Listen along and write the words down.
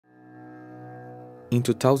In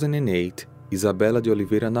 2008, Isabella de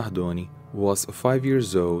Oliveira Nardoni was 5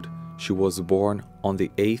 years old. She was born on the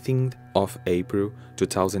 18th of April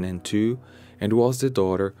 2002 and was the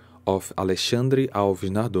daughter of Alexandre Alves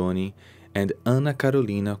Nardoni and Ana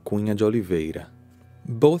Carolina Cunha de Oliveira.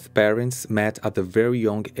 Both parents met at a very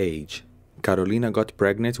young age. Carolina got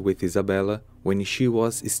pregnant with Isabella when she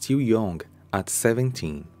was still young, at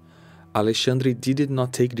 17. Alexandre did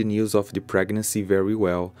not take the news of the pregnancy very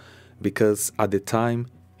well because at the time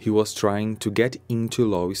he was trying to get into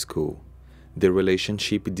law school. The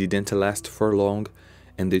relationship didn't last for long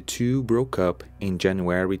and the two broke up in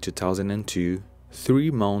January 2002,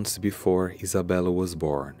 3 months before Isabella was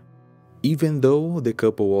born. Even though the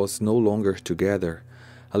couple was no longer together,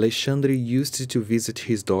 Alexandre used to visit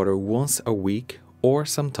his daughter once a week or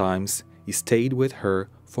sometimes stayed with her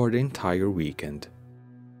for the entire weekend.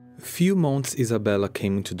 Few months Isabella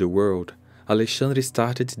came into the world, Alexandre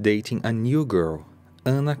started dating a new girl,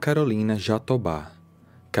 Ana Carolina Jatobá.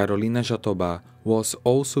 Carolina Jatobá was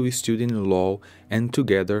also studying law and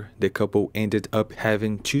together the couple ended up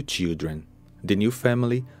having 2 children. The new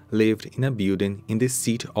family lived in a building in the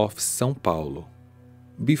city of São Paulo.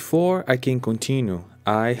 Before I can continue,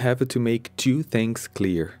 I have to make 2 things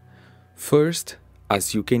clear. First,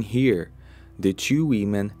 as you can hear, the 2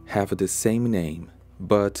 women have the same name,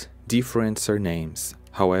 but different surnames.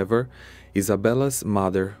 However, Isabella's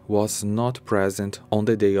mother was not present on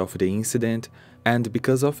the day of the incident, and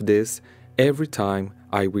because of this, every time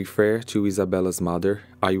I refer to Isabella's mother,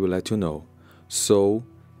 I will let you know. So,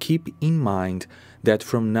 keep in mind that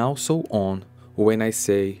from now on, when I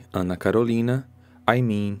say Ana Carolina, I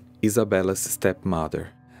mean Isabella's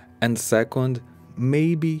stepmother. And second,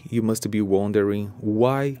 maybe you must be wondering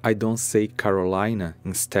why I don't say Carolina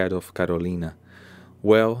instead of Carolina.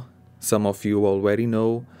 Well, some of you already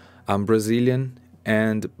know I'm Brazilian,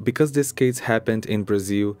 and because this case happened in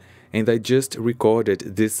Brazil and I just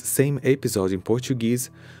recorded this same episode in Portuguese,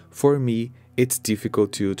 for me it's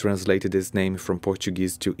difficult to translate this name from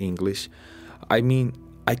Portuguese to English. I mean,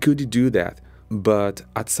 I could do that, but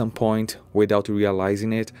at some point, without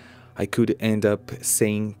realizing it, I could end up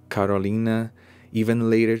saying Carolina, even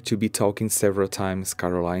later to be talking several times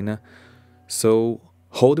Carolina. So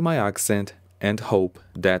hold my accent and hope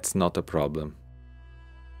that's not a problem.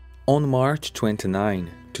 On March 29,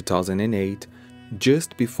 2008,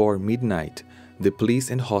 just before midnight, the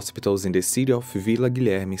police and hospitals in the city of Vila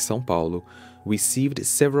Guilherme, São Paulo, received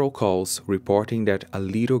several calls reporting that a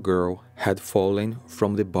little girl had fallen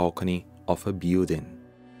from the balcony of a building.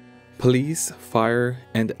 Police, fire,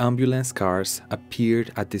 and ambulance cars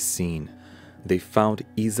appeared at the scene. They found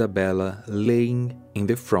Isabella laying in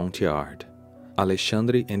the front yard.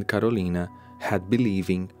 Alexandre and Carolina had been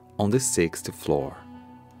living on the 6th floor.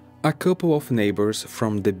 A couple of neighbors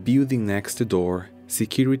from the building next door,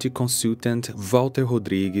 security consultant Walter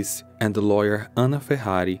Rodrigues and lawyer Ana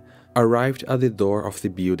Ferrari, arrived at the door of the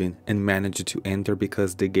building and managed to enter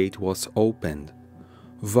because the gate was opened.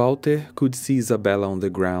 Walter could see Isabella on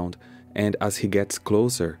the ground, and as he gets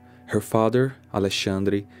closer, her father,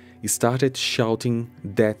 Alexandre, started shouting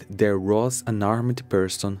that there was an armed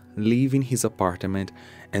person leaving his apartment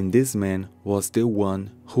and this man was the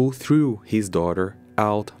one who threw his daughter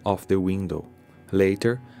out of the window.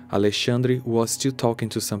 Later, Alexandre was still talking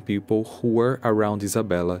to some people who were around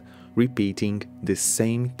Isabella, repeating the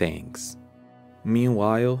same things.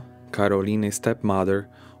 Meanwhile, Carolina's stepmother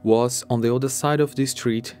was on the other side of the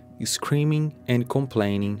street, screaming and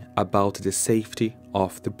complaining about the safety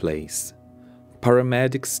of the place.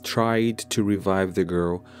 Paramedics tried to revive the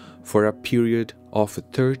girl for a period of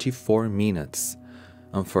 34 minutes.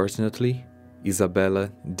 Unfortunately, Isabella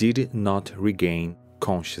did not regain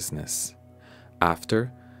consciousness.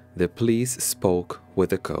 After, the police spoke with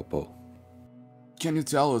the couple. Can you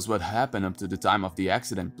tell us what happened up to the time of the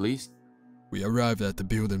accident, please? We arrived at the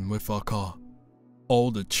building with our car. All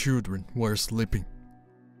the children were sleeping.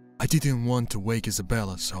 I didn't want to wake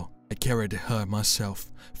Isabella, so I carried her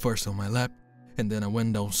myself, first on my lap, and then I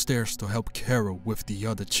went downstairs to help Carol with the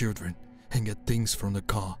other children and get things from the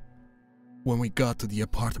car. When we got to the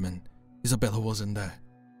apartment, Isabella wasn't there.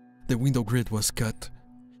 The window grid was cut,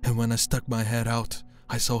 and when I stuck my head out,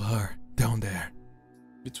 I saw her down there.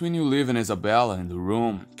 Between you leaving Isabella in the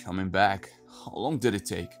room and coming back, how long did it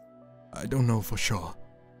take? I don't know for sure.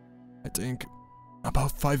 I think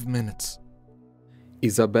about 5 minutes.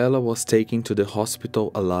 Isabella was taken to the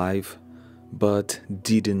hospital alive, but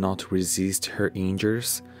did not resist her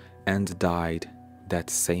injuries and died that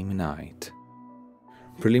same night.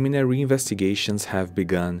 Preliminary investigations have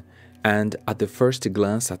begun, and at the first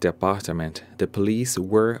glance at the apartment, the police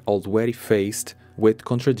were already faced with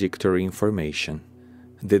contradictory information.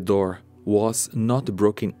 The door was not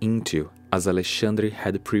broken into, as Alexandre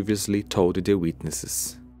had previously told the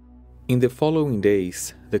witnesses. In the following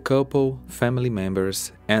days, the couple, family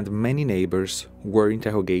members, and many neighbors were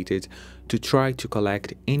interrogated to try to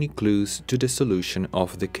collect any clues to the solution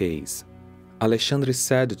of the case. Alexandre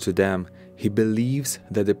said to them he believes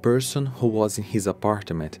that the person who was in his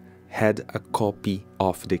apartment had a copy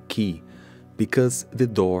of the key because the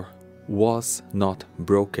door was not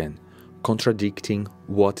broken, contradicting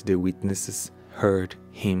what the witnesses heard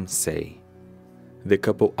him say. The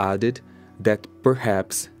couple added that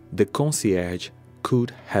perhaps the concierge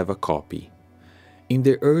could have a copy. In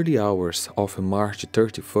the early hours of March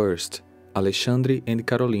 31st, Alexandre and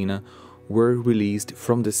Carolina were released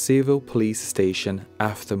from the civil police station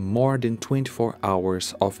after more than 24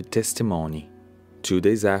 hours of testimony. 2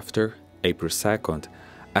 days after, April 2nd,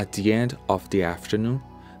 at the end of the afternoon,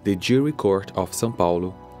 the jury court of São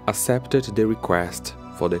Paulo accepted the request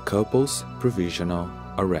for the couple's provisional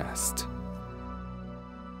arrest.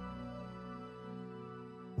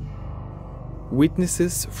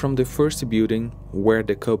 Witnesses from the first building where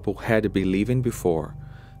the couple had been living before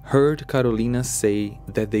heard Carolina say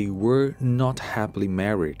that they were not happily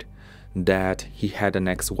married, that he had an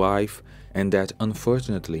ex-wife, and that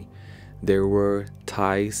unfortunately there were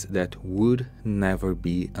ties that would never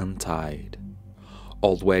be untied.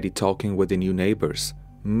 Already talking with the new neighbors,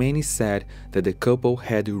 many said that the couple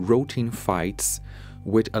had routine fights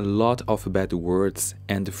with a lot of bad words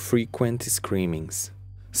and frequent screamings.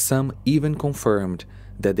 Some even confirmed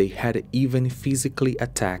that they had even physically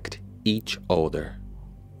attacked each other.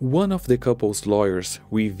 One of the couple's lawyers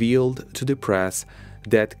revealed to the press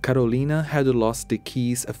that Carolina had lost the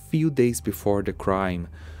keys a few days before the crime,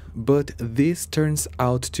 but this turns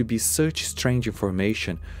out to be such strange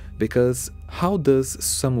information because how does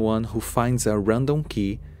someone who finds a random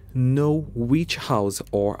key know which house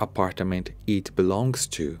or apartment it belongs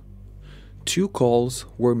to? 2 calls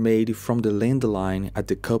were made from the landline at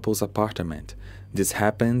the couple's apartment. This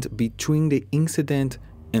happened between the incident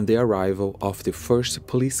and the arrival of the first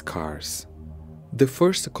police cars. The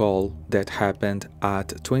first call that happened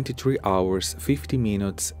at 23 hours 50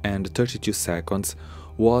 minutes and 32 seconds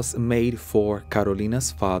was made for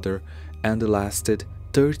Carolina's father and lasted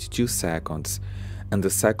 32 seconds, and the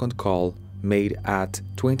second call, made at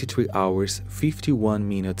 23 hours 51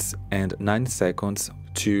 minutes and 9 seconds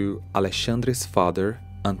to Alexandre's father,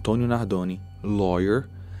 Antônio Nardoni, lawyer,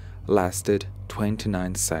 lasted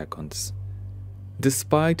 29 seconds.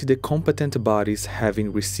 Despite the competent bodies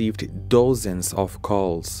having received dozens of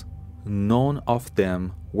calls, none of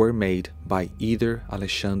them were made by either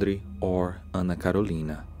Alexandre or Ana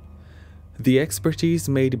Carolina. The expertise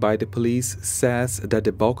made by the police says that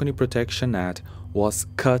the balcony protection net was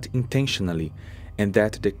cut intentionally and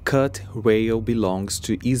that the cut rail belongs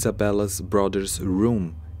to Isabella's brother's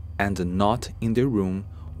room and not in the room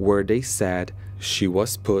where they said she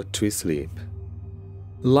was put to sleep.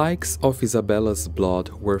 Likes of Isabella's blood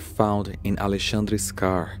were found in Alexandre's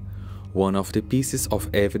car, one of the pieces of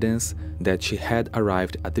evidence that she had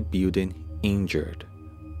arrived at the building injured.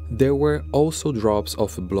 There were also drops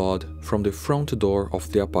of blood from the front door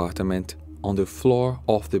of the apartment, on the floor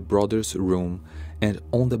of the brother's room, and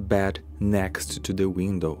on the bed next to the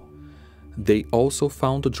window. They also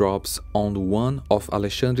found drops on one of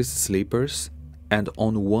Alexandre's slippers and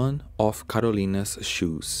on one of Carolina's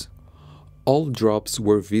shoes. All drops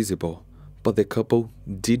were visible, but the couple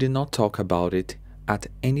did not talk about it at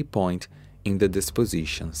any point in the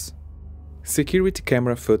dispositions. Security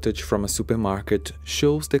camera footage from a supermarket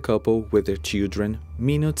shows the couple with their children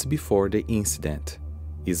minutes before the incident.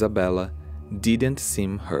 Isabella didn't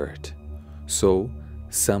seem hurt, so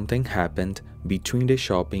something happened between the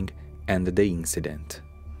shopping and the incident.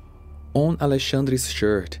 On Alexandre's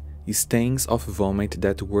shirt, stains of vomit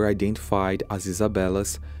that were identified as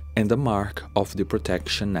Isabella's and the mark of the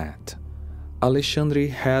protection net. Alexandre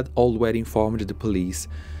had already informed the police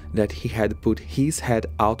that he had put his head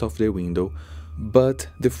out of the window, but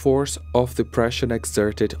the force of the pressure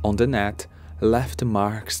exerted on the net left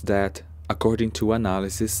marks that, according to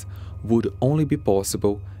analysis, would only be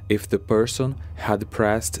possible if the person had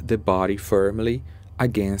pressed the body firmly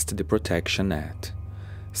against the protection net.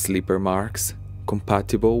 Slipper marks,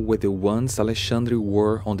 compatible with the ones Alexandre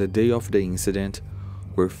wore on the day of the incident,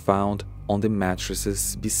 were found on the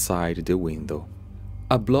mattresses beside the window.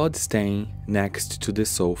 A blood stain next to the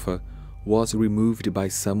sofa was removed by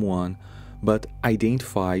someone but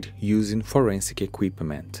identified using forensic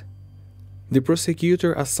equipment. The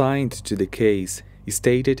prosecutor assigned to the case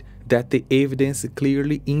stated that the evidence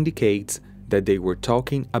clearly indicates that they were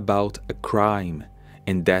talking about a crime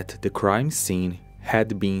and that the crime scene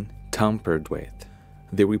had been tampered with.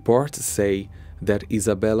 The reports say that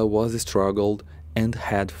Isabella was struggled and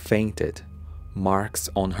had fainted. Marks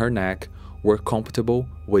on her neck were compatible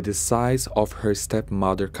with the size of her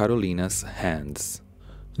stepmother Carolina's hands.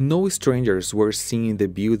 No strangers were seen in the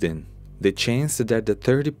building. The chance that the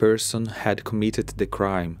third person had committed the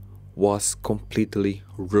crime was completely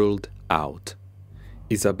ruled out.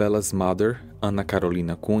 Isabella's mother, Ana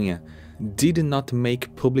Carolina Cunha, did not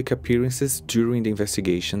make public appearances during the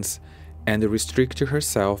investigations and restricted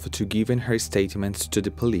herself to giving her statements to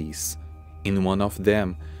the police. In one of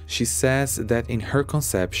them, she says that in her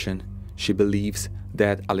conception, she believes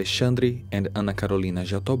that Alexandre and Ana Carolina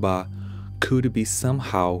Jatobá could be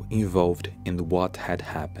somehow involved in what had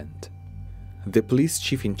happened. The police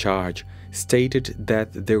chief in charge stated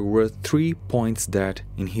that there were 3 points that,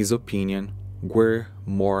 in his opinion, were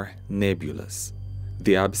more nebulous: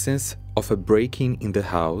 the absence of a break-in in the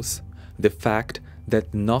house, the fact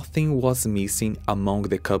that nothing was missing among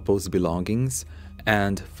the couple's belongings,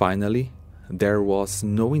 and finally, there was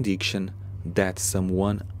no indication that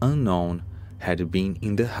someone unknown had been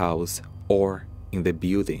in the house or in the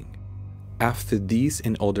building. After these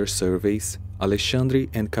and other surveys, Alexandre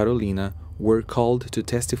and Carolina were called to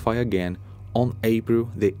testify again on April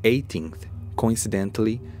the 18th,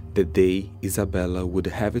 coincidentally the day Isabella would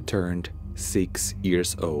have turned 6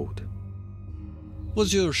 years old.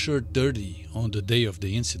 Was your shirt dirty on the day of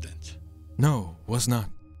the incident? No, was not.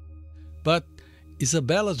 But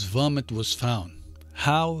Isabella's vomit was found.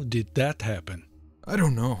 How did that happen? I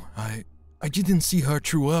don't know. I didn't see her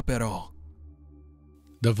throw up at all.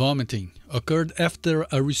 The vomiting occurred after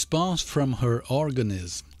a response from her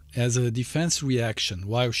organism as a defense reaction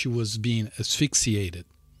while she was being asphyxiated.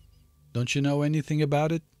 Don't you know anything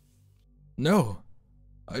about it? No,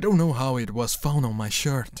 I don't know how it was found on my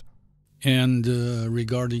shirt. And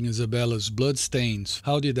regarding Isabella's bloodstains,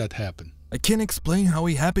 how did that happen? I can't explain how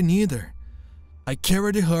it happened either. I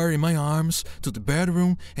carried her in my arms to the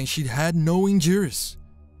bedroom and she had no injuries.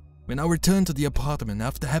 When I returned to the apartment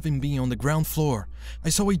after having been on the ground floor, I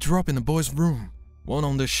saw a drop in the boy's room, one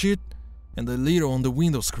on the sheet and the little on the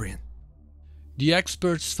window screen. The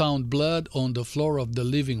experts found blood on the floor of the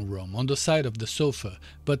living room, on the side of the sofa,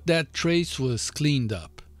 but that trace was cleaned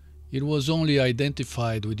up. It was only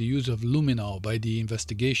identified with the use of luminol by the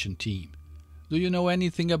investigation team. Do you know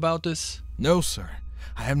anything about this? No, sir.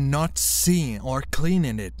 I have not seen or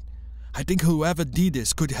cleaned it. I think whoever did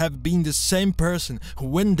this could have been the same person who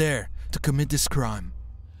went there to commit this crime.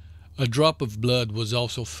 A drop of blood was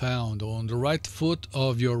also found on the right foot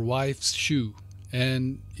of your wife's shoe,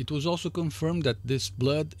 and it was also confirmed that this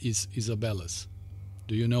blood is Isabella's.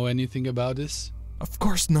 Do you know anything about this? Of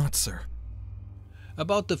course not, sir.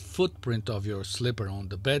 About the footprint of your slipper on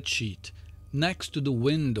the bedsheet, next to the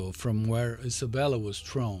window from where Isabella was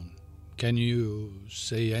thrown. Can you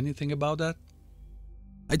say anything about that?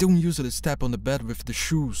 I don't usually step on the bed with the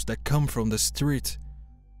shoes that come from the street,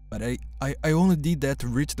 but I only did that to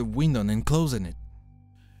reach the window and closing it.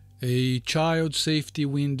 A child safety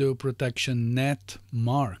window protection net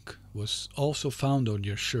mark was also found on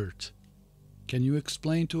your shirt. Can you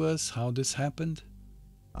explain to us how this happened?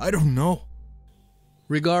 I don't know.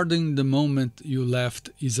 Regarding the moment you left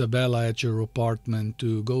Isabella at your apartment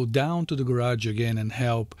to go down to the garage again and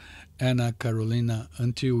help Ana Carolina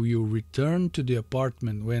until you returned to the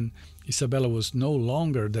apartment when Isabella was no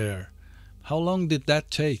longer there, how long did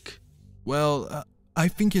that take? Well, I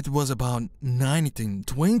think it was about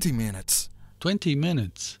 20 minutes. 20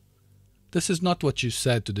 minutes? This is not what you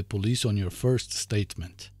said to the police on your first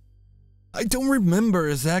statement. I don't remember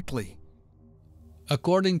exactly.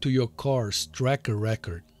 According to your car's tracker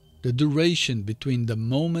record, the duration between the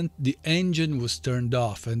moment the engine was turned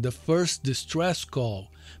off and the first distress call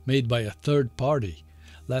made by a third party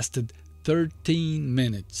lasted 13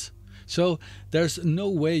 minutes. So there's no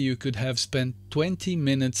way you could have spent 20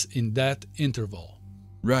 minutes in that interval.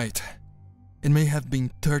 Right. It may have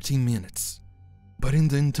been 13 minutes. But in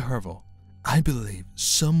the interval, I believe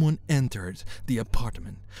someone entered the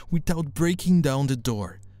apartment without breaking down the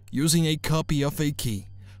door, using a copy of a key,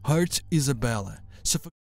 hurt Isabella,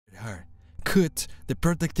 suffocated her, cut the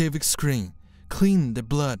protective screen, cleaned the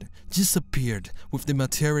blood, disappeared with the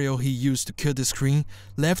material he used to cut the screen,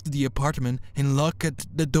 left the apartment and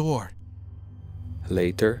locked the door.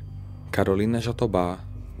 Later, Carolina Jatobá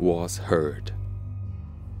was heard.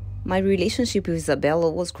 My relationship with Isabella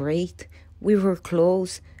was great. We were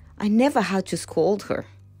close. I never had to scold her.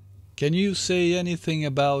 Can you say anything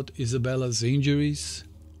about Isabella's injuries?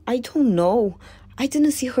 I don't know. I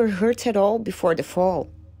didn't see her hurt at all before the fall.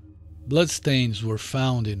 Bloodstains were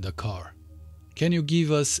found in the car. Can you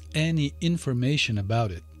give us any information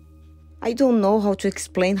about it? I don't know how to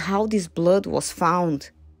explain how this blood was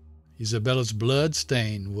found. Isabella's blood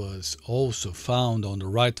stain was also found on the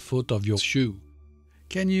right foot of your shoe.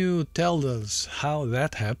 Can you tell us how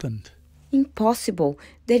that happened? Impossible.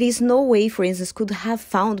 There is no way forensics could have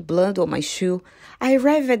found blood on my shoe. I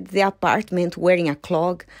arrived at the apartment wearing a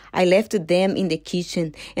clog. I left them in the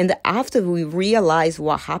kitchen, and after we realized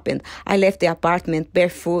what happened, I left the apartment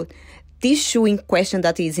barefoot. This shoe in question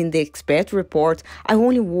that is in the expert report, I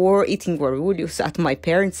only wore it in Guarulhos at my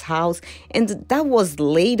parents' house, and that was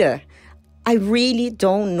later. I really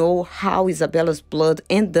don't know how Isabella's blood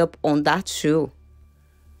ended up on that shoe.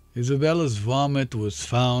 Isabella's vomit was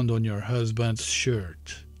found on your husband's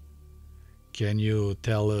shirt. Can you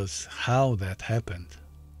tell us how that happened?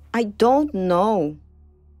 I don't know.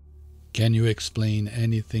 Can you explain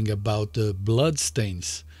anything about the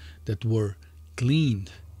bloodstains that were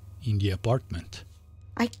cleaned in the apartment?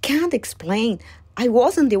 I can't explain. I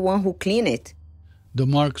wasn't the one who cleaned it. The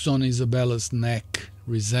marks on Isabella's neck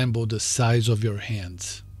resemble the size of your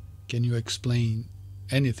hands. Can you explain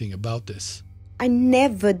anything about this? I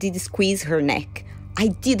never did squeeze her neck. I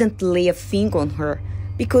didn't lay a finger on her,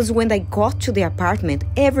 because when I got to the apartment,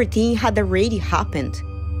 everything had already happened.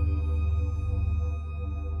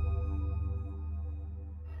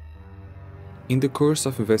 In the course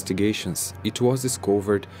of investigations, it was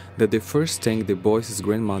discovered that the first thing the boys'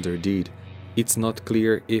 grandmother did, it's not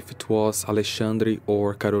clear if it was Alexandre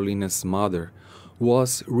or Carolina's mother,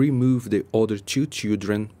 was remove the other two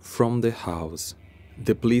children from the house.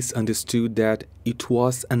 The police understood that it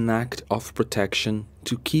was an act of protection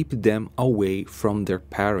to keep them away from their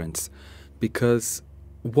parents, because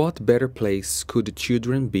what better place could the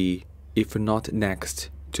children be if not next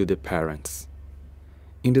to the parents?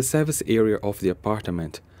 In the service area of the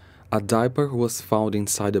apartment, a diaper was found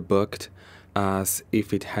inside a bucket as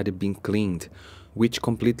if it had been cleaned, which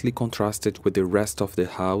completely contrasted with the rest of the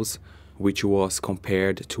house, which was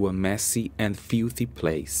compared to a messy and filthy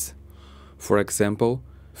place. For example,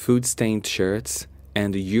 food-stained shirts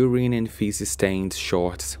and urine and feces-stained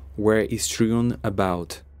shorts were strewn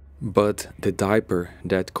about, but the diaper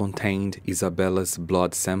that contained Isabella's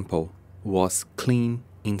blood sample was clean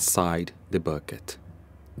inside the bucket.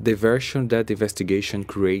 The version that the investigation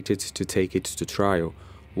created to take it to trial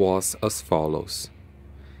was as follows.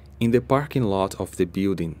 In the parking lot of the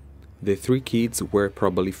building, the three kids were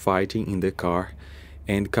probably fighting in the car,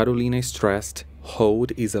 and Carolina stressed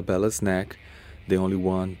hold Isabella's neck, the only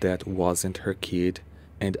one that wasn't her kid,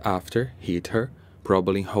 and after hit her,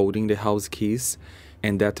 probably holding the house keys,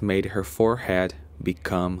 and that made her forehead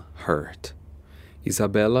become hurt.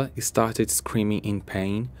 Isabella started screaming in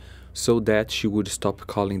pain so that she would stop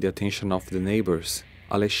calling the attention of the neighbors.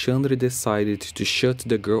 Alexandre decided to shut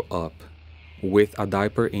the girl up. With a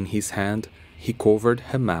diaper in his hand, he covered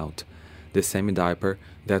her mouth, the same diaper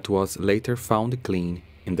that was later found clean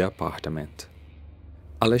in the apartment.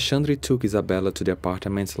 Alexandre took Isabella to the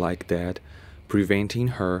apartment like that, preventing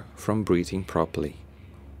her from breathing properly.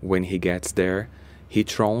 When he gets there, he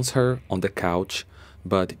throws her on the couch,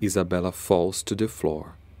 but Isabella falls to the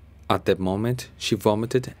floor. At that moment, she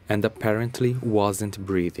vomited and apparently wasn't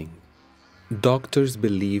breathing. Doctors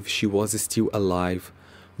believe she was still alive,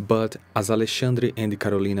 but as Alexandre and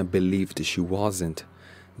Carolina believed she wasn't,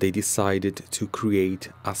 they decided to create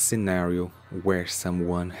a scenario where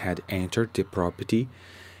someone had entered the property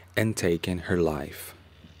and taken her life.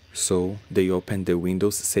 So they opened the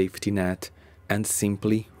window's safety net and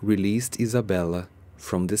simply released Isabella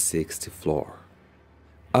from the 6th floor.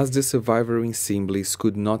 As the surviving siblings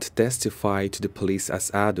could not testify to the police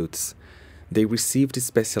as adults, they received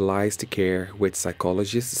specialized care with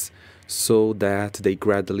psychologists so that they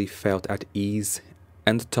gradually felt at ease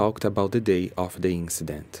and talked about the day of the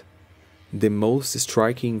incident. The most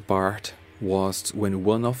striking part was when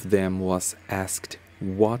one of them was asked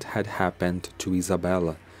what had happened to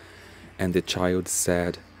Isabella, and the child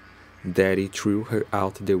said, "Daddy threw her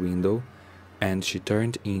out the window and she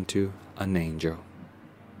turned into an angel."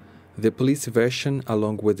 The police version,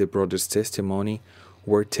 along with the brother's testimony,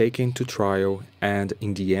 were taken to trial, and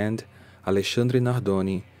in the end, Alexandre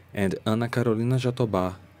Nardoni and Ana Carolina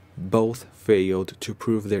Jatobá both failed to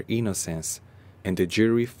prove their innocence, and the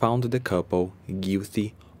jury found the couple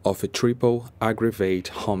guilty of a triple aggravated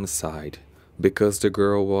homicide. Because the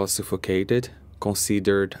girl was suffocated,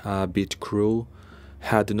 considered a bit cruel,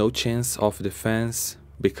 had no chance of defense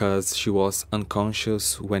because she was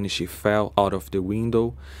unconscious when she fell out of the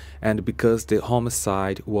window, and because the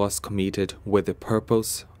homicide was committed with the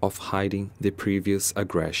purpose of hiding the previous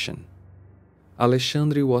aggression.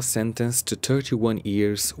 Alexandre was sentenced to 31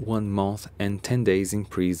 years, 1 month and 10 days in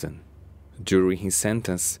prison. During his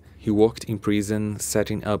sentence, he worked in prison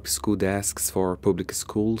setting up school desks for public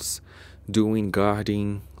schools, doing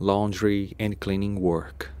guarding, laundry and cleaning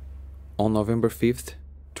work. On November 5th,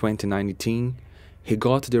 2019, he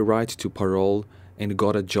got the right to parole and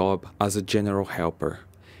got a job as a general helper.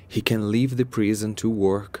 He can leave the prison to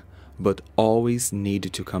work, but always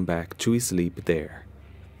need to come back to sleep there.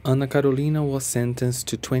 Ana Carolina was sentenced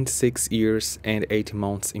to 26 years and 8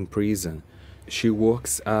 months in prison. She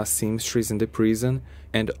works as seamstress in the prison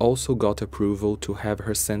and also got approval to have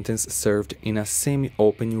her sentence served in a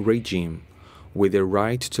semi-open regime, with the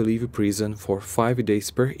right to leave prison for 5 days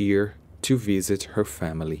per year to visit her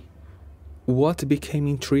family. What became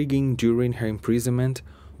intriguing during her imprisonment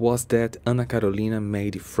was that Ana Carolina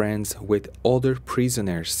made friends with other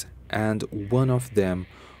prisoners, and one of them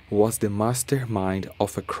was the mastermind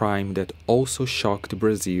of a crime that also shocked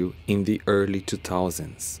Brazil in the early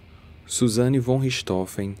 2000s. Suzanne von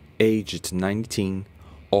Richthofen, aged 19,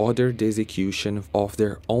 ordered the execution of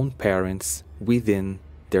their own parents within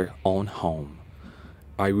their own home.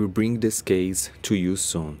 I will bring this case to you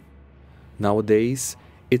soon. Nowadays,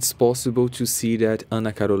 it's possible to see that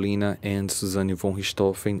Ana Carolina and Suzanne von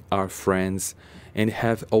Richthofen are friends and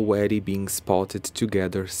have already been spotted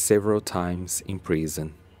together several times in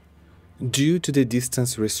prison. Due to the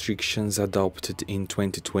distance restrictions adopted in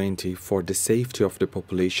 2020 for the safety of the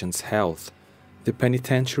population's health, the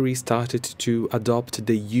penitentiary started to adopt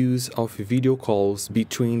the use of video calls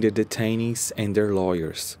between the detainees and their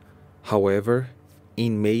lawyers. However,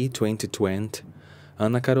 in May 2020,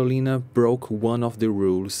 Ana Carolina broke one of the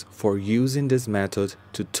rules for using this method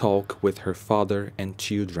to talk with her father and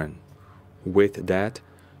children. With that,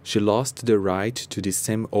 she lost the right to the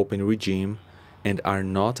semi-open regime and are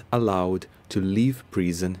not allowed to leave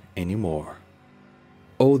prison anymore.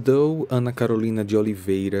 Although Ana Carolina de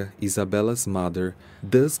Oliveira, Isabella's mother,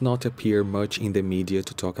 does not appear much in the media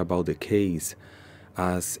to talk about the case,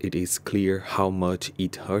 as it is clear how much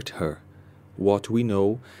it hurt her, what we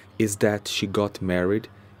know is that she got married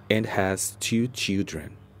and has 2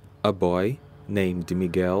 children, a boy named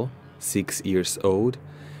Miguel, 6 years old,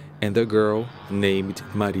 and a girl named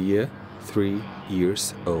Maria, 3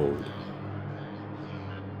 years old.